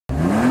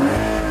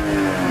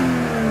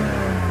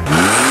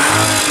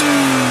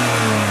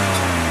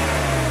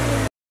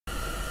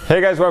Hey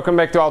guys, welcome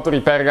back to Auto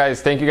Repair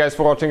guys. Thank you guys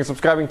for watching and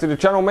subscribing to the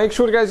channel. Make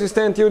sure guys you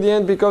stay until the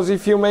end, because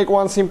if you make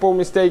one simple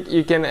mistake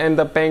you can end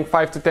up paying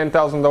 $5,000 to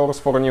 $10,000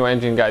 for a new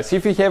engine guys.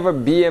 If you have a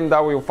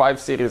BMW 5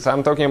 Series,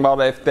 I'm talking about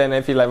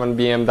F10 F11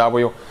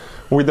 BMW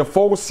with a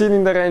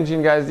 4-cylinder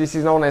engine guys. This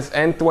is known as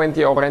N20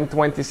 or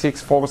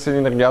N26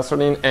 4-cylinder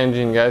gasoline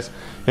engine guys,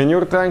 and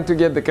you're trying to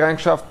get the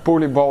crankshaft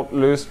pulley bolt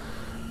loose.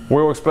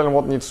 We'll explain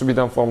what needs to be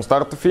done from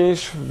start to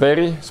finish.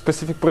 Very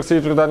specific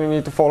procedure that you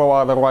need to follow,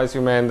 otherwise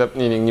you may end up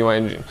needing new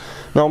engine.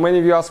 Now many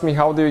of you ask me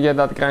how do you get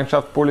that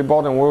crankshaft pulley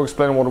bolt, and we'll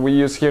explain what we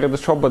use here at the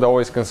shop, but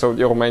always consult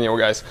your manual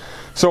guys.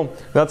 So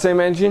that same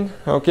engine,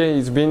 okay,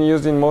 it's been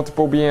used in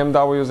multiple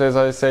BMWs, as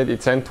I said.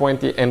 It's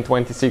N20,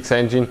 N26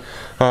 engine.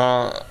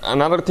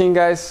 Another thing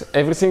guys,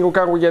 every single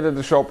car we get at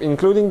the shop,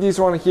 including this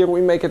one here,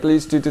 we make at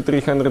least 200 to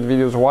 300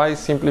 videos. Why?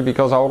 Simply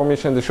because our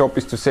mission in the shop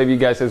is to save you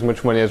guys as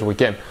much money as we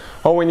can.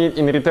 All we need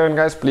in return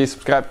guys, please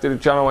subscribe to the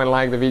channel and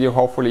like the video.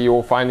 Hopefully you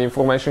will find the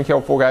information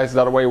helpful guys,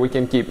 that way we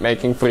can keep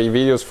making free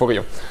videos for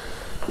you.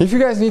 If you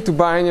guys need to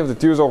buy any of the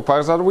tools or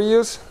parts that we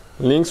use,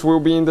 links will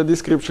be in the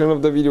description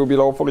of the video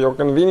below for your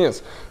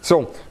convenience.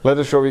 So let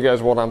us show you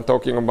guys what I'm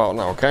talking about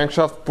now.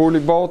 Crankshaft pulley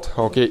bolt,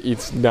 okay,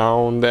 it's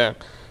down there.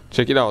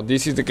 Check it out,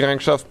 this is the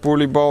crankshaft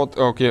pulley bolt,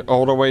 okay,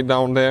 all the way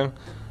down there.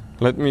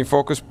 Let me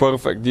focus,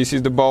 perfect. This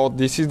is the bolt,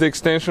 this is the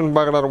extension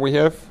bar that we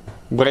have.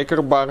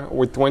 Breaker bar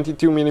with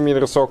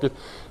 22mm socket,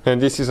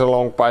 and this is a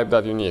long pipe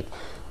that you need.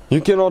 You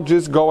cannot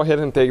just go ahead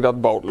and take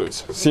that bolt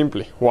loose,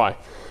 simply. Why?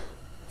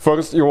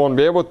 First, you won't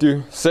be able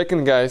to.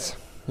 Second guys,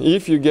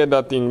 if you get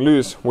that thing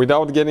loose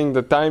without getting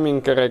the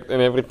timing correct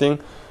and everything,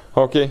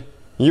 okay,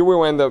 you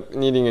will end up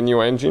needing a new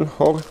engine,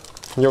 or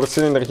your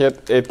cylinder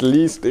head at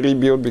least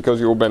rebuilt, because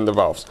you will bend the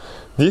valves.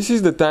 This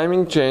is the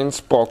timing chain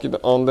sprocket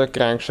on the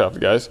crankshaft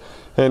guys,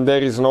 and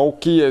there is no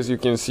key, as you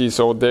can see,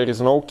 so there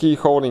is no key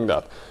holding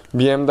that.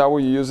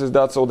 BMW uses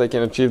that so they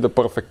can achieve the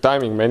perfect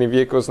timing. Many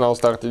vehicles now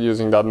started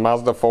using that,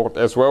 Mazda, Ford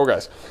as well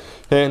guys.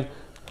 And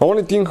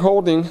only thing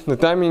holding the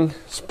timing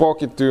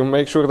sprocket to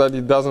make sure that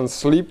it doesn't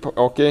slip,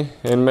 okay,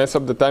 and mess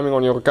up the timing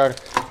on your car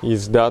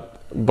is that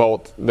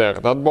bolt there.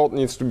 That bolt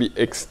needs to be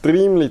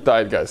extremely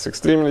tight guys,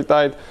 extremely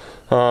tight.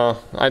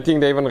 I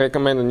think they even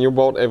recommend a new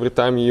bolt every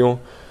time you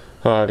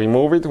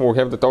remove it. We'll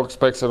have the torque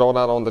specs and all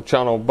that on the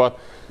channel, but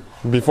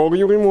before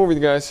you remove it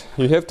guys,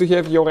 you have to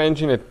have your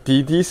engine at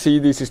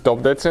TDC. This is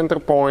top dead center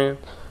point.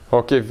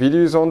 Okay,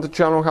 video is on the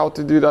channel how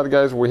to do that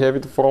guys. We have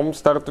it from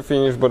start to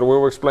finish, but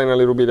we'll explain a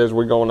little bit as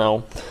we go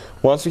now.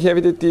 Once you have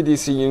it at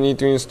TDC, you need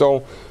to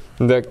install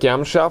the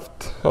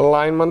camshaft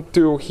alignment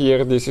tool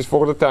here. This is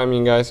for the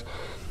timing guys.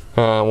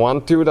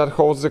 One tool that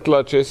holds the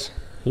clutches.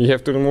 You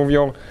have to remove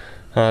your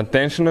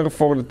tensioner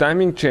for the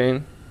timing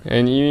chain,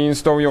 and you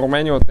install your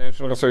manual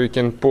tensioner so you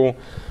can pull,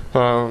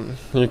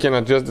 you can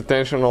adjust the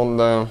tension on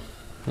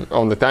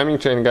the timing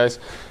chain guys.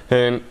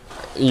 And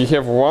you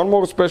have one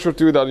more special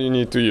tool that you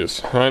need to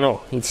use. I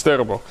know it's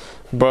terrible,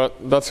 but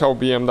that's how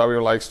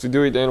BMW likes to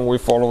do it, and we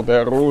follow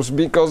their rules,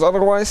 because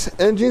otherwise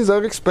engines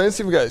are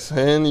expensive guys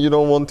and you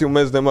don't want to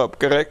mess them up,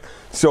 correct?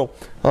 So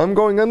I'm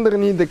going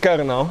underneath the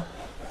car now.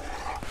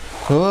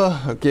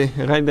 Oh, okay,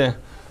 right there,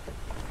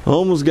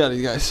 almost got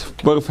it guys,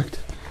 perfect.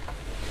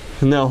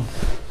 Now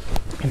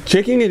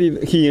checking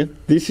it here,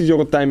 this is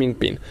your timing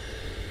pin.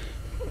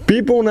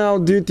 People now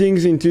do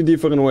things in two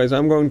different ways.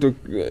 I'm going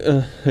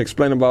to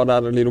explain about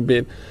that a little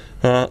bit.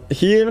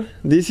 Here,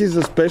 this is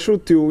a special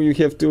tool. You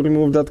have to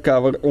remove that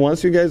cover.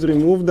 Once you guys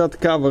remove that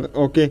cover,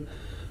 okay,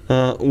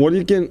 what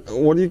you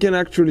can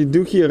actually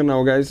do here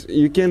now, guys,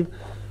 you can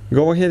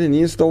go ahead and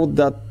install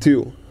that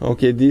tool.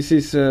 Okay, this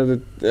is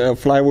the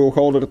flywheel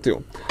holder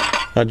tool.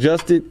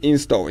 Adjust it,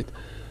 install it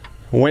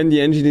when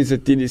the engine is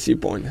at TDC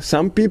point.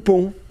 Some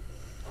people,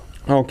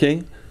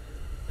 okay,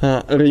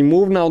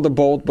 remove now the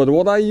bolt, but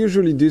what I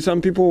usually do,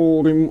 some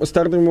people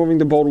start removing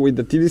the bolt with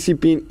the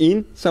TDC pin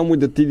in, some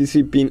with the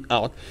TDC pin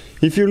out.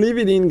 If you leave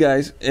it in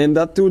guys, and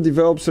that tool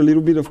develops a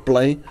little bit of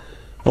play,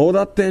 all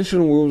that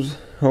tension will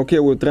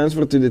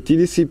transfer to the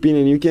TDC pin,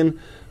 and you can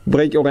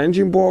break your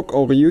engine block,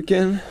 or you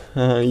can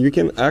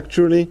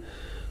actually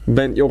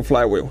bend your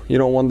flywheel. You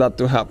don't want that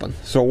to happen.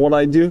 So what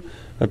I do,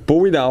 I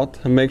pull it out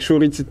and make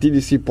sure it's a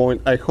TDC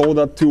point. I hold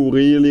that tool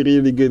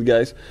really good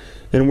guys,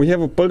 and we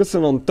have a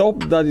person on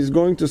top that is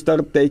going to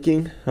start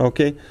taking,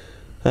 okay,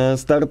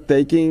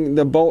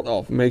 the bolt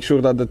off. Make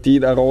sure that the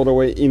teeth are all the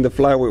way in the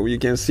flywheel. You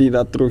can see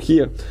that through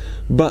here.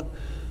 But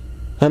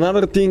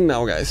another thing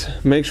now guys,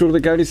 make sure the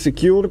car is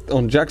secured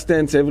on jack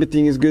stands,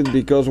 everything is good,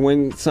 because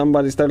when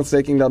somebody starts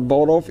taking that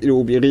bolt off, it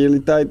will be really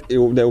tight, they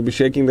will be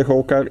shaking the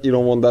whole car. You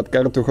don't want that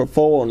car to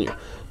fall on you.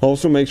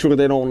 Also make sure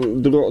they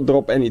don't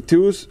drop any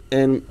tools,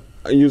 and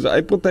use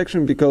eye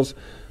protection, because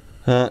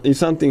if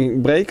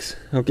something breaks,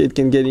 okay, it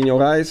can get in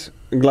your eyes.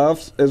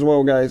 Gloves as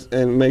well guys,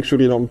 and make sure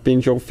you don't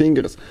pinch your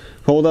fingers.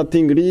 Hold that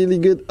thing really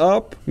good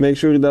up, make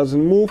sure it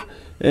doesn't move,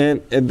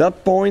 and at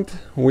that point,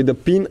 with the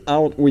pin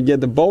out, we get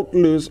the bolt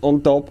loose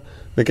on top,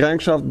 the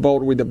crankshaft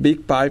bolt with the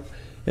big pipe,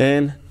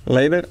 and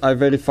later I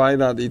verify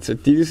that it's a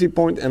TDC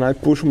point, and I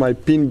push my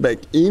pin back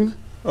in,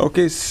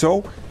 okay,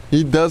 so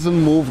it doesn't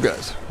move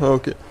guys.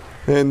 Okay,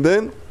 and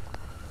then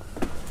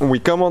we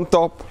come on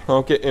top,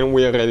 okay, and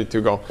we are ready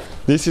to go.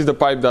 This is the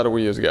pipe that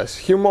we use, guys.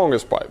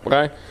 Humongous pipe,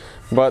 right?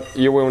 But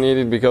you will need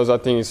it because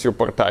that thing is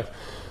super tight.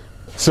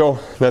 So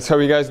that's how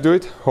you guys do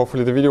it.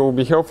 Hopefully the video will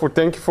be helpful.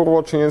 Thank you for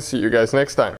watching and see you guys next time.